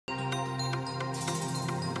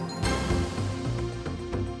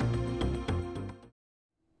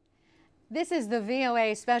This is the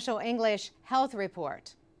VOA Special English Health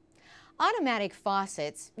Report. Automatic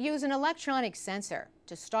faucets use an electronic sensor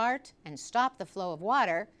to start and stop the flow of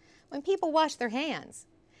water when people wash their hands.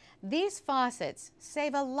 These faucets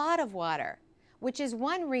save a lot of water, which is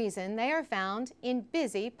one reason they are found in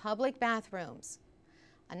busy public bathrooms.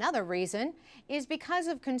 Another reason is because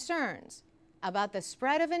of concerns about the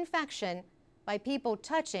spread of infection by people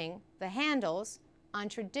touching the handles on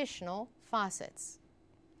traditional faucets.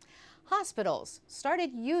 Hospitals started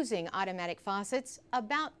using automatic faucets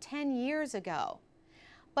about 10 years ago,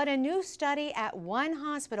 but a new study at one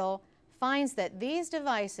hospital finds that these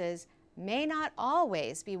devices may not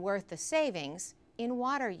always be worth the savings in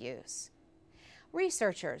water use.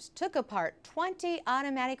 Researchers took apart 20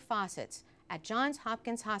 automatic faucets at Johns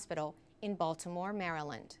Hopkins Hospital in Baltimore,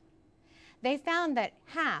 Maryland. They found that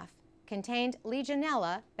half contained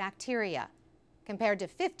Legionella bacteria, compared to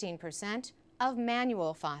 15% of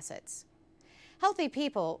manual faucets. Healthy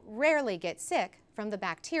people rarely get sick from the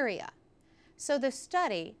bacteria, so the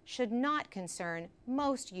study should not concern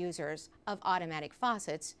most users of automatic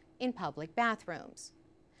faucets in public bathrooms.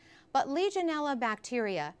 But Legionella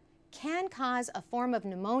bacteria can cause a form of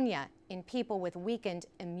pneumonia in people with weakened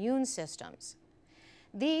immune systems.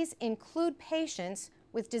 These include patients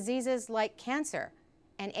with diseases like cancer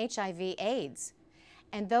and HIV/AIDS,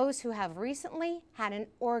 and those who have recently had an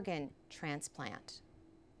organ transplant.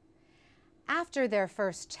 After their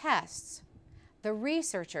first tests, the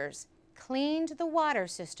researchers cleaned the water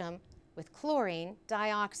system with chlorine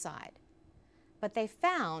dioxide, but they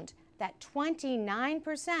found that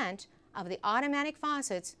 29% of the automatic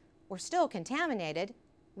faucets were still contaminated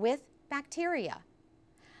with bacteria.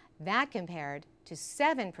 That compared to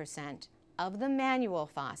 7% of the manual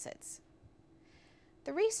faucets.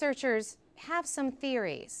 The researchers have some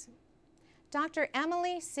theories. Dr.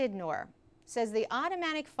 Emily Sidnor says the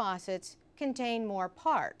automatic faucets contain more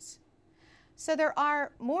parts, so there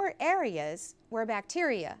are more areas where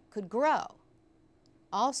bacteria could grow.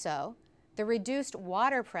 Also, the reduced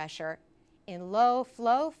water pressure in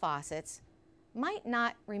low-flow faucets might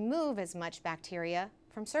not remove as much bacteria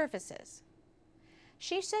from surfaces.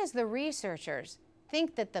 She says the researchers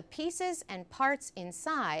think that the pieces and parts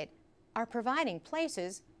inside are providing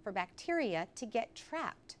places for bacteria to get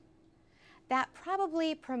trapped. That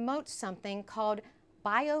probably promotes something called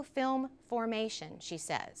biofilm formation, she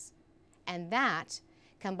says. And that,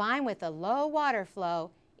 combined with the low water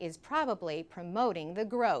flow, is probably promoting the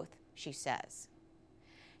growth, she says.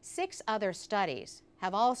 6 other studies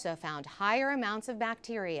have also found higher amounts of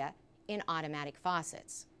bacteria in automatic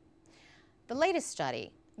faucets. The latest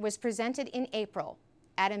study was presented in April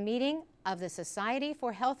at a meeting of the Society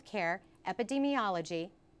for Healthcare Epidemiology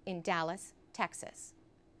in Dallas, Texas.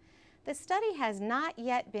 The study has not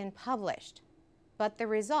yet been published, but the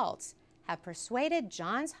results have persuaded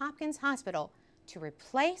Johns Hopkins Hospital to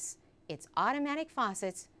replace its automatic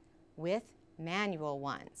faucets with manual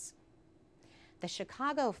ones. The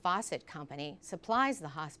Chicago Faucet Company supplies the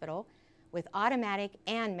hospital with automatic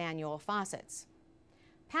and manual faucets.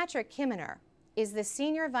 Patrick Kimmener is the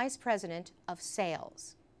Senior Vice President of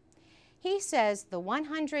Sales. He says the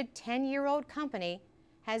 110-year-old company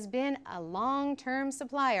has been a long-term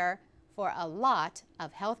supplier for a lot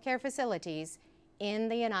of healthcare facilities in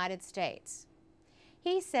the United States.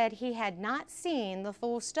 He said he had not seen the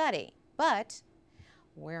full study, but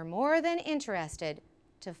we're more than interested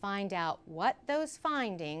to find out what those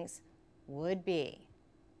findings would be.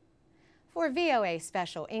 For VOA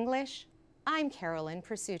Special English, I'm Carolyn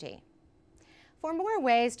Presutti. For more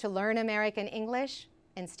ways to learn American English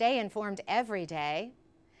and stay informed every day,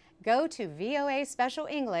 go to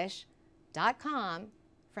voaspecialenglish.com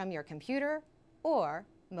from your computer or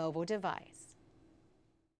mobile device.